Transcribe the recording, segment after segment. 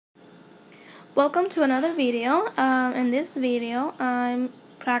Welcome to another video. In this video, I'm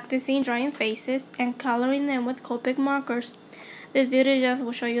practicing drawing faces and coloring them with Copic markers. This video just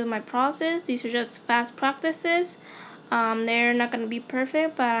will show you my process. These are just fast practices. They're not going to be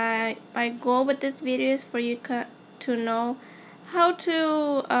perfect, but my goal with this video is for you to know how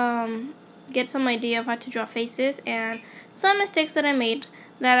to get some idea of how to draw faces and some mistakes that I made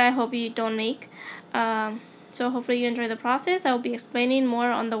that I hope you don't make. So hopefully you enjoy the process. I will be explaining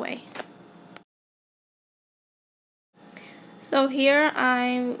more on the way. So here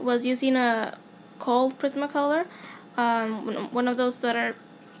I was using a cold Prismacolor, one of those that are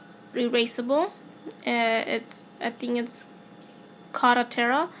erasable. I think it's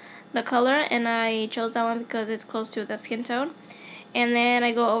Terra, the color, and I chose that one because it's close to the skin tone. And then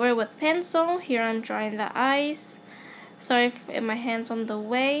I go over with pencil. Here I'm drawing the eyes. Sorry if my hand's on the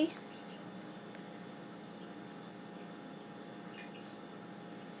way.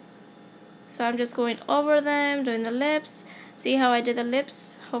 So I'm just going over them, doing the lips. See how I did the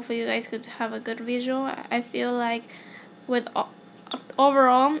lips? Hopefully you guys could have a good visual. I feel like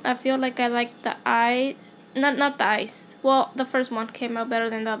overall, I feel like I like the eyes. Not the eyes. Well, the first one came out better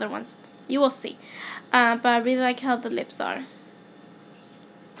than the other ones. You will see. But I really like how the lips are.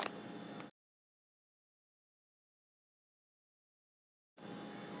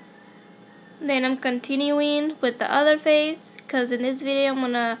 Then I'm continuing with the other face, because in this video I'm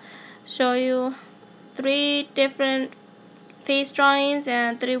gonna show you 3 different face drawings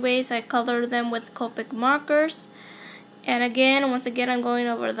and 3 ways I color them with Copic markers. And once again I'm going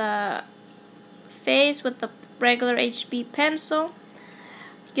over the face with the regular HB pencil.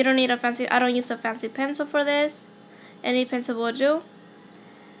 You don't need a fancy, I don't use a fancy pencil for this. Any pencil will do.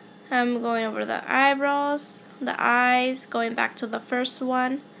 I'm going over the eyebrows, the eyes, going back to the first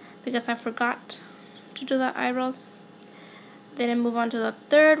one because I forgot to do the eyebrows. Then I move on to the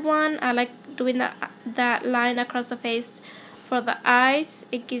third one. I like doing that line across the face for the eyes.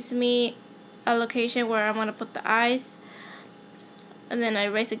 It gives me a location where I'm going to put the eyes. And then I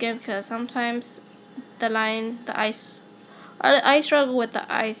erase again because sometimes I struggle with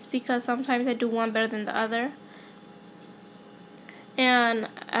the eyes because sometimes I do one better than the other. And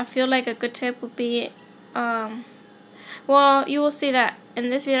I feel like a good tip would be, well, you will see that in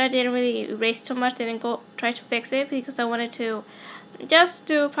this video I didn't really erase too much, didn't go try to fix it because I wanted to just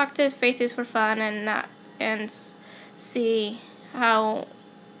do practice faces for fun and see how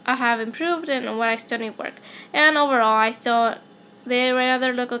I have improved and what I still need work. And overall, they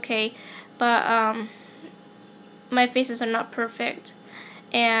rather look okay, but my faces are not perfect,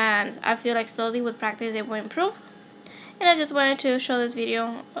 and I feel like slowly with practice they will improve. And I just wanted to show this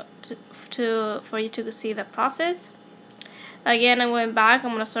video for you to see the process. Again, I'm going back.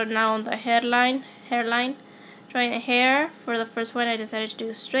 I'm going to start now on the hairline. Drawing a hair. For the first one, I decided to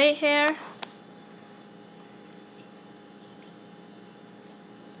do straight hair.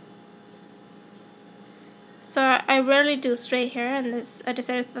 So I rarely do straight hair, and I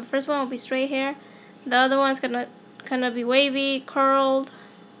decided the first one will be straight hair. The other one's gonna kind of be wavy, curled,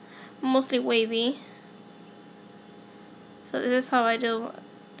 mostly wavy. So this is how I do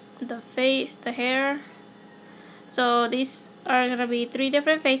the face, the hair. So these are gonna be 3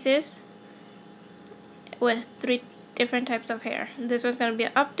 different faces with 3 different types of hair. This one's gonna be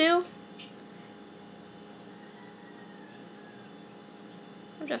an updo.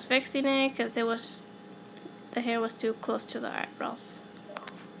 I'm just fixing it because the hair was too close to the eyebrows.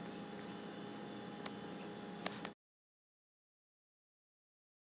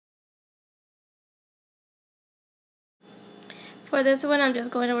 For this one, I'm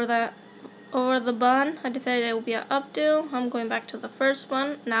just going over the bun. I decided it would be an updo. I'm going back to the first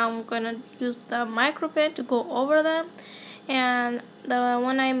one. Now I'm going to use the micro pen to go over them. And the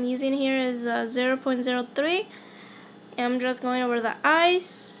one I'm using here is 0.03. I'm just going over the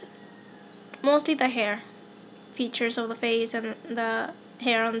eyes, mostly the hair, features of the face and the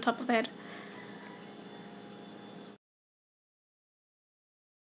hair on top of the head.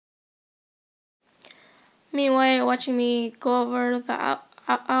 Meanwhile, you're watching me go over the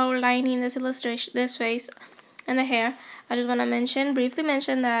outlining this face and the hair. I just want to briefly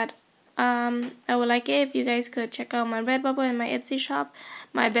mention that I would like it if you guys could check out my Redbubble and my Etsy shop.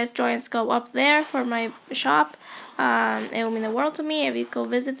 My best drawings go up there for my shop. It will mean the world to me if you go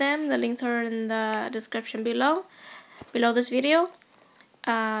visit them. The links are in the description below this video.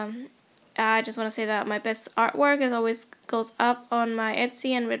 I just want to say that my best artwork always goes up on my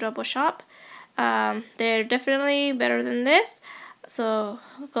Etsy and Redbubble shop. They're definitely better than this, so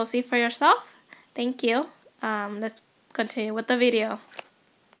go see for yourself. Thank you. Let's continue with the video.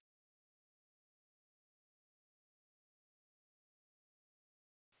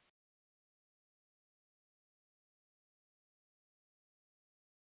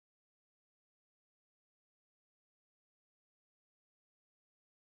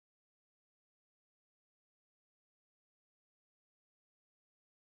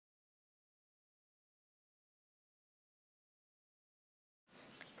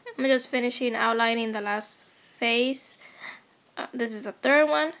 I'm just finishing outlining the last face. This is the third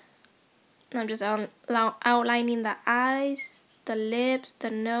one. I'm just outlining the eyes, the lips, the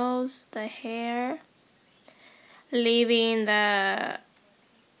nose, the hair, leaving the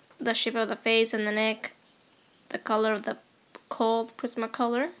shape of the face and the neck, the color of the cold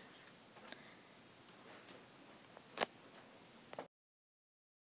Prismacolor.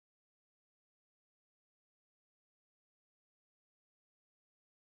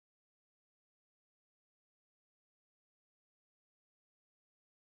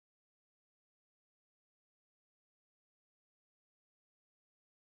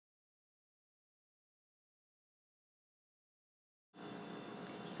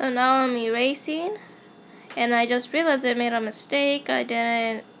 So now I'm erasing, and I just realized I made a mistake. I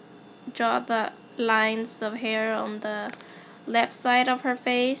didn't draw the lines of hair on the left side of her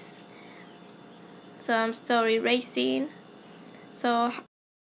face, so I'm still erasing. So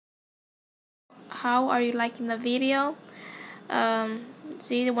how are you liking the video?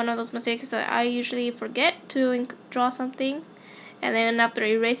 See, one of those mistakes that I usually forget to draw something, and then after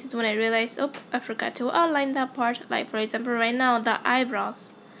erase is when I realize, oh, I forgot to outline that part. Like for example right now, the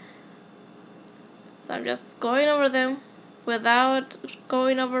eyebrows. So I'm just going over them without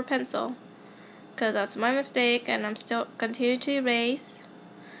going over pencil, because that's my mistake, and I'm still continuing to erase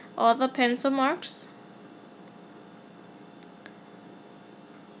all the pencil marks.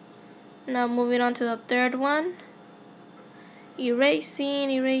 Now moving on to the third one. Erasing.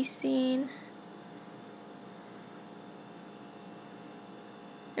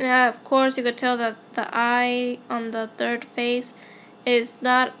 And of course you could tell that the eye on the third face is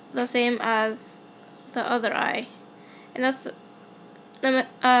not the same as the other eye. And that's the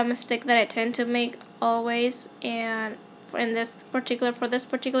mistake that I tend to make always. And for this particular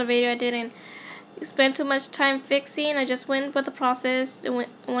video, I didn't spend too much time fixing. I just went with the process and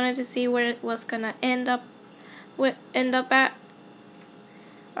wanted to see where it was gonna end up at,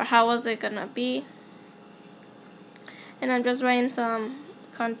 or how was it gonna be. And I'm just writing some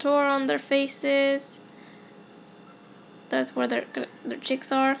contour on their faces. That's where their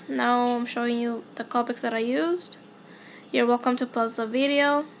cheeks are. Now I'm showing you the Copics that I used. You're welcome to pause the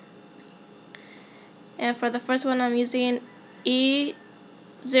video. And for the first one, I'm using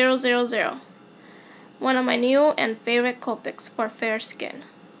E000, one of my new and favorite Copics for fair skin.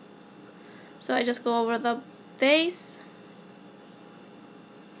 So I just go over the face.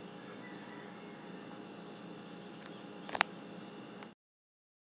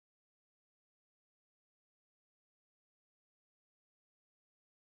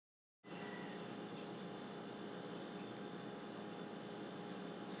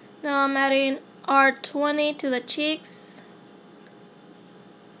 Now I'm adding R20 to the cheeks,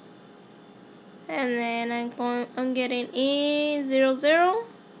 and then I'm getting E00,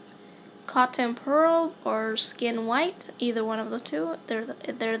 Cotton Pearl or Skin White, either one of the two.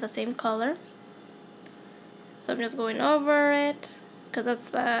 They're the same color. So I'm just going over it because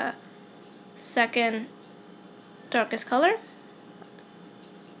that's the second darkest color.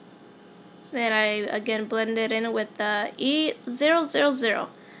 Then I again blend it in with the E000,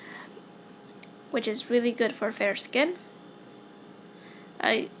 which is really good for fair skin.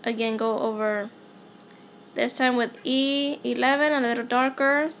 I again go over, this time with E11, a little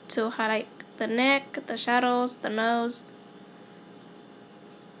darker, to highlight the neck, the shadows, the nose.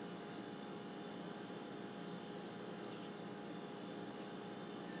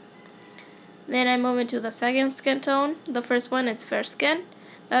 Then I move into the second skin tone. The first one, it's fair skin.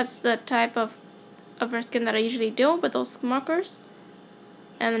 That's the type of fair skin that I usually do with those markers.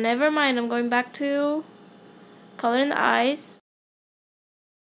 And never mind, I'm going back to coloring the eyes.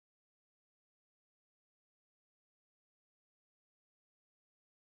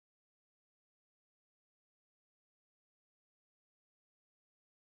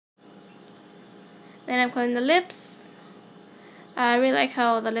 Then I'm coloring the lips. I really like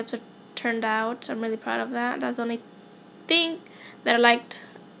how the lips are turned out. I'm really proud of that. That's the only thing that I liked,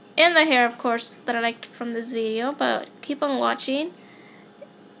 and the hair, of course, that I liked from this video. But keep on watching.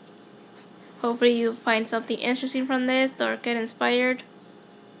 Hopefully you find something interesting from this or get inspired.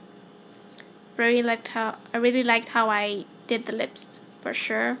 I really liked how I did the lips, for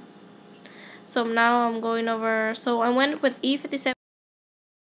sure. So now I'm going over, so I went with E57.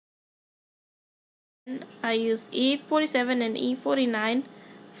 I used E47 and E49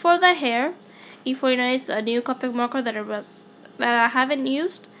 for the hair. E49 is a new Copic marker that I haven't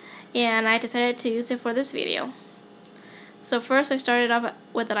used, and I decided to use it for this video. So first I started off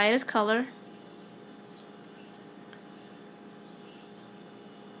with the lightest color.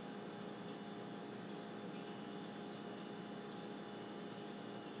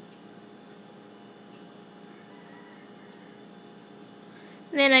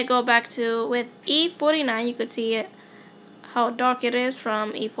 Then I go back to with E49. You could see it, how dark it is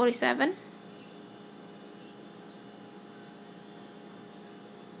from E47.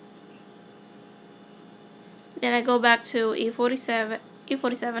 Then I go back to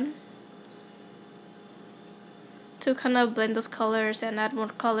E47 to kind of blend those colors and add more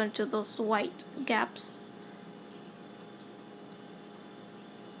color to those white gaps.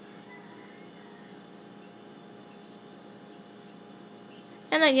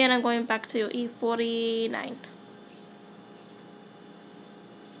 And again, I'm going back to E49.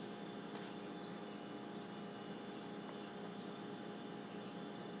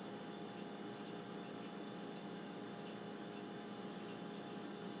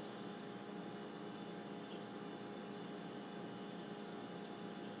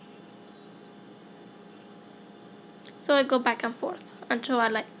 So I go back and forth until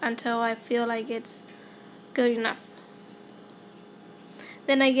I feel like it's good enough.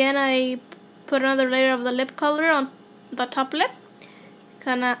 Then again, I put another layer of the lip color on the top lip,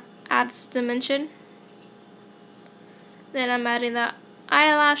 kinda adds dimension. Then I'm adding the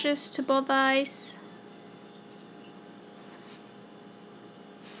eyelashes to both eyes.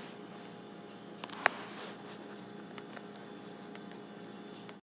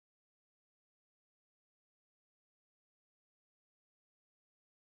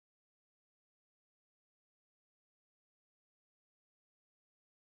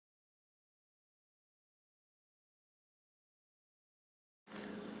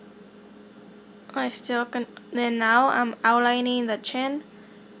 Then now I'm outlining the chin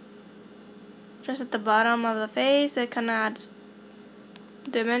just at the bottom of the face. It kind of adds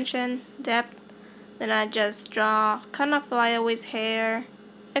dimension, depth. Then I just draw kind of flyaways hair,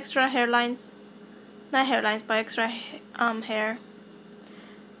 extra hairlines, not hairlines but extra hair.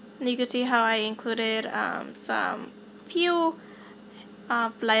 And you can see how I included some few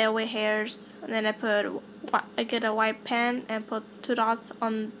flyaway hairs. And then I get a white pen and put 2 dots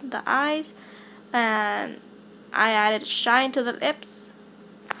on the eyes. And I added shine to the lips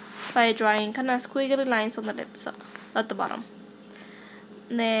by drawing kind of squiggly lines on the lips at the bottom.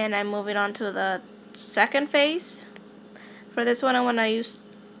 Then I move it on to the second face. For this one, I want to use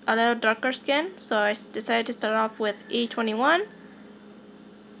a little darker skin, so I decided to start off with E21.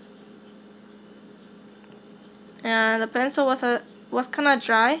 And the pencil was kind of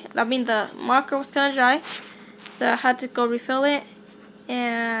dry. I mean, the marker was kind of dry, so I had to go refill it.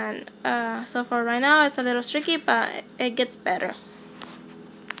 And so for right now, it's a little streaky, but it gets better.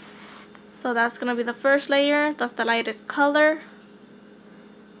 So that's gonna be the first layer. That's the lightest color.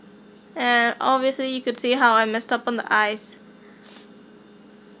 And obviously, you could see how I messed up on the eyes.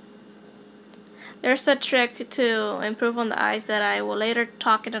 There's a trick to improve on the eyes that I will later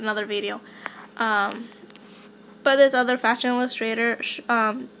talk in another video. But this other fashion illustrator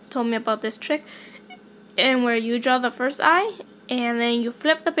told me about this trick, and where you draw the first eye, and then you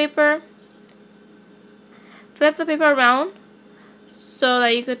flip the paper around so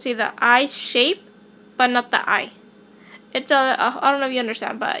that you could see the eye shape, but not the eye. It's I don't know if you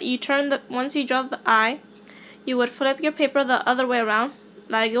understand, but you once you draw the eye, you would flip your paper the other way around,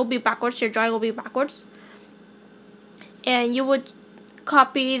 like it'll be backwards. Your drawing will be backwards, and you would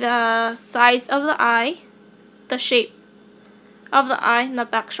copy the size of the eye, the shape of the eye,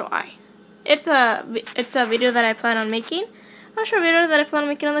 not the actual eye. It's a video that I plan on making. A short video that I plan on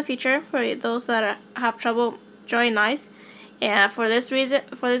making in the future for those that have trouble drawing eyes. And for this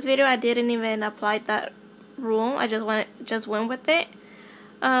video, I didn't even apply that rule. I just went with it.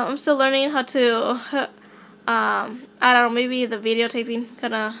 I'm still learning how to. I don't know. Maybe the videotaping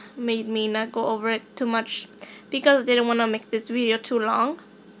kind of made me not go over it too much because I didn't want to make this video too long.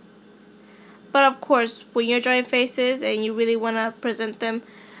 But of course, when you're drawing faces and you really want to present them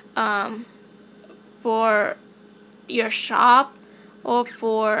for your shop or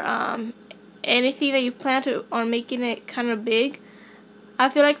for anything that you plan to on making it kind of big, I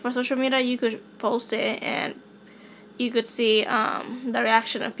feel like for social media you could post it and you could see the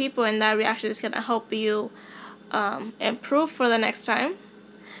reaction of people, and that reaction is going to help you improve for the next time.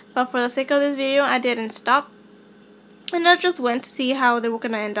 But for the sake of this video, I didn't stop, and I just went to see how they were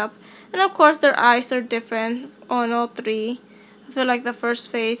going to end up. And of course their eyes are different on all three. I feel like the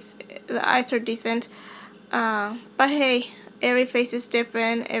first face, the eyes are decent. But hey, every face is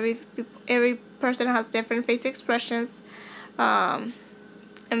different. Every person has different face expressions, and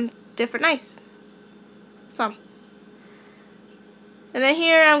different eyes. So, and then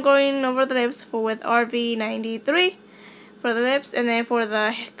here I'm going over the lips with RV93 for the lips, and then for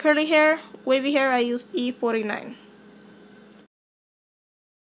the curly hair, wavy hair, I used E49.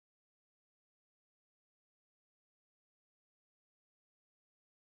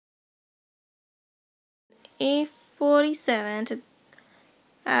 E47 to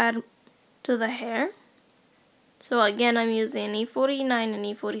add to the hair. So again, I'm using E49 and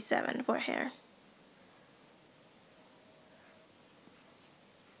E47 for hair.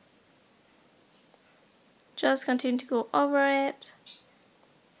 Just continue to go over it.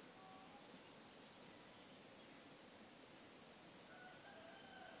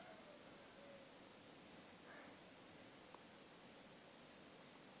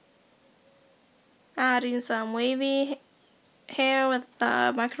 Adding some wavy hair with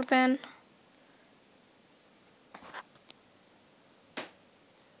the micro pen.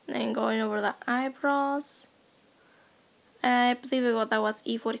 Then going over the eyebrows. I believe that was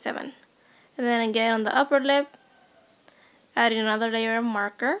E47. And then again on the upper lip, adding another layer of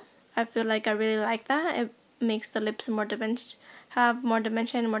marker. I feel like I really like that. It makes the lips more have more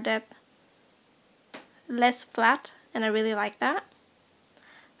dimension, more depth, less flat, and I really like that.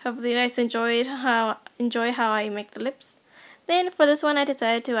 Hopefully you guys enjoy how I make the lips. Then for this one, I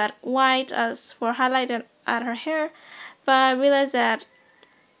decided to add white as for highlight and add her hair, but I realized that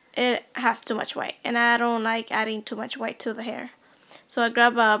it has too much white, and I don't like adding too much white to the hair. So I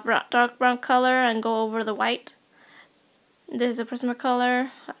grab a dark brown color and go over the white. This is a Prisma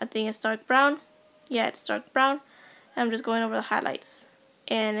color. I think it's dark brown. Yeah, it's dark brown. I'm just going over the highlights,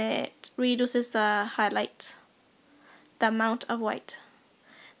 and it reduces the highlight, the amount of white.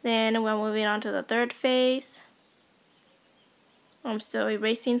 Then we're moving on to the third face. I'm still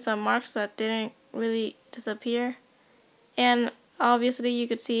erasing some marks that didn't really disappear. And obviously you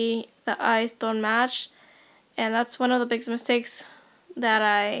could see the eyes don't match. And that's one of the biggest mistakes that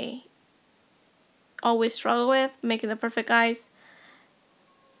I always struggle with, making the perfect eyes.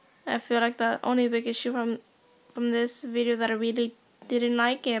 I feel like the only big issue from this video that I really didn't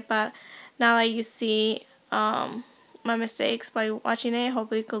like it, but now that you see my mistakes by watching it,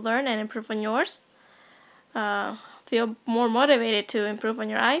 hopefully you could learn and improve on yours. Feel more motivated to improve on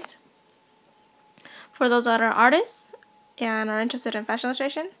your eyes. For those that are artists and are interested in fashion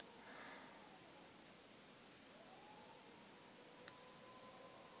illustration.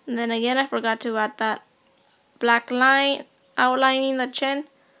 And then again, I forgot to add that black line outlining the chin,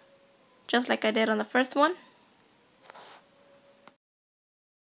 just like I did on the first one.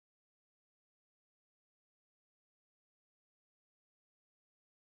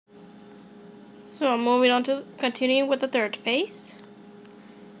 So I'm moving on to continuing with the third face.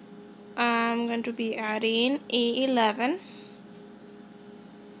 I'm going to be adding E11.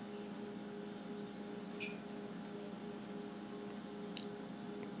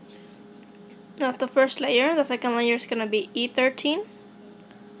 That's the first layer. The second layer is going to be E13.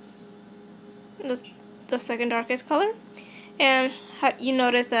 The second darkest color. And you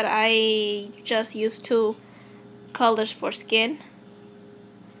notice that I just used 2 colors for skin.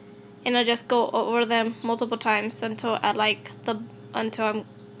 And I just go over them multiple times until until I'm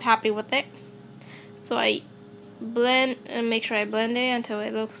happy with it. So I blend and make sure I blend it until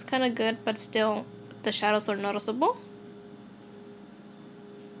it looks kind of good, but still the shadows are noticeable.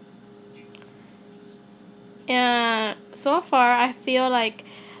 And so far I feel like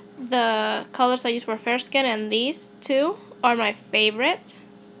the colors I use for fair skin and these 2 are my favorite.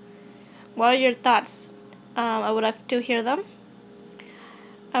 What are your thoughts? I would like to hear them.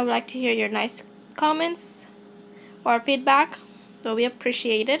 I would like to hear your nice comments or feedback. They'll be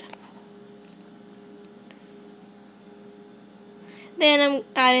appreciated. Then I'm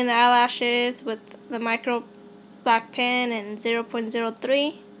adding the eyelashes with the micro black pen and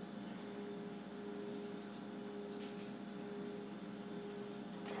 0.03.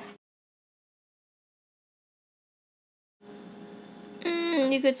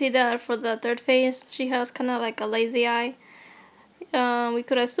 You could see that for the third face, she has kind of like a lazy eye. We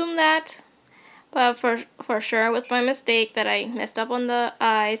could assume that, but for sure it was my mistake that I messed up on the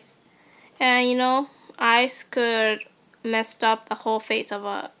eyes. And you know, eyes could mess up the whole face of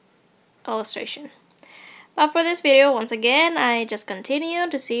a illustration. But for this video, once again, I just continue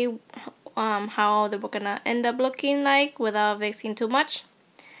to see how they were gonna end up looking like without fixing too much.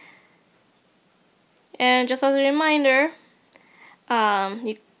 And just as a reminder, I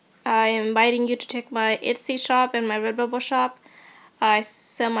am inviting you to check my Etsy shop and my Redbubble shop. I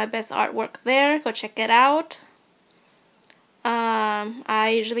sell my best artwork there. Go check it out.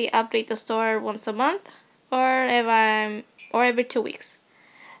 I usually update the store once a month, or every 2 weeks.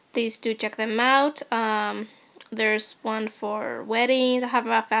 Please do check them out. There's one for weddings. I have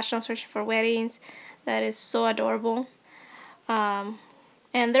a fashion illustration for weddings that is so adorable. And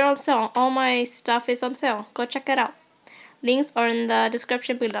they're on sale. All my stuff is on sale. Go check it out. Links are in the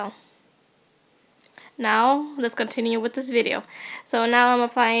description below. Now let's continue with this video. So now I'm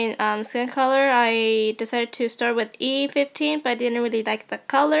applying skin color. I decided to start with E15, but I didn't really like the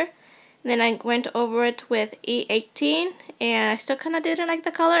color. Then I went over it with E18, and I still kind of didn't like the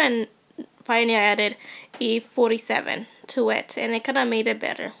color, and finally I added E47 to it, and it kind of made it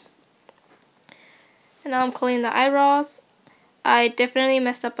better. And now I'm coloring the eyebrows. I definitely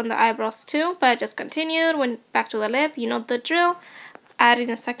messed up on the eyebrows too, but I just continued, went back to the lip, you know the drill,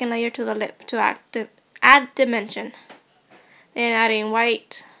 adding a second layer to the lip to add dimension. Then adding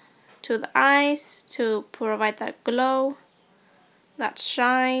white to the eyes to provide that glow, that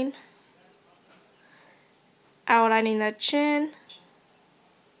shine. Outlining the chin.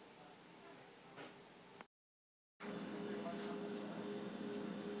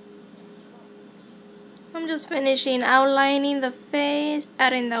 I'm just finishing outlining the face,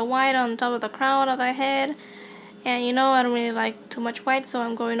 adding the white on top of the crown of the head. And you know I don't really like too much white, so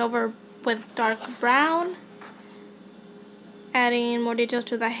I'm going over with dark brown. Adding more details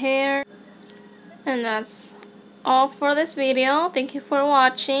to the hair. And that's all for this video. Thank you for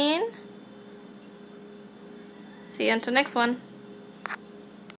watching. See you until next one.